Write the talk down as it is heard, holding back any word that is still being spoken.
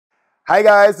Hi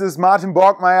guys, this is Martin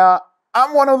Borgmeier.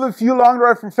 I'm one of the few long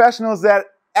drive professionals that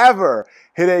ever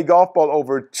hit a golf ball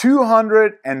over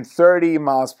 230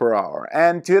 miles per hour.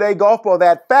 And to hit a golf ball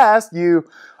that fast, you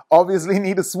obviously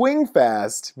need to swing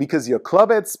fast because your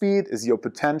club head speed is your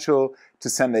potential to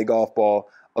send a golf ball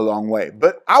a long way.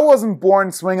 But I wasn't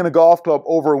born swinging a golf club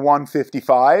over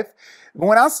 155.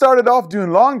 When I started off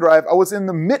doing long drive, I was in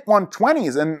the mid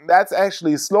 120s, and that's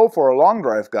actually slow for a long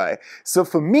drive guy. So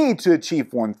for me to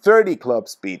achieve 130 club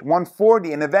speed,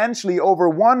 140, and eventually over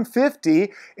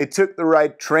 150, it took the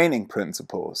right training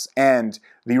principles. And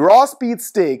the Rawspeed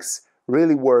sticks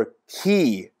really were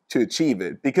key to achieve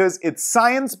it because it's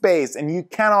science-based, and you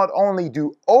cannot only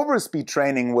do overspeed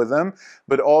training with them,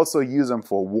 but also use them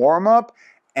for warm-up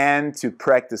and to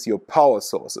practice your power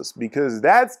sources, because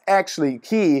that's actually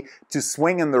key to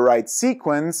swing in the right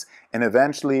sequence and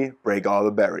eventually break all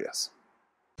the barriers.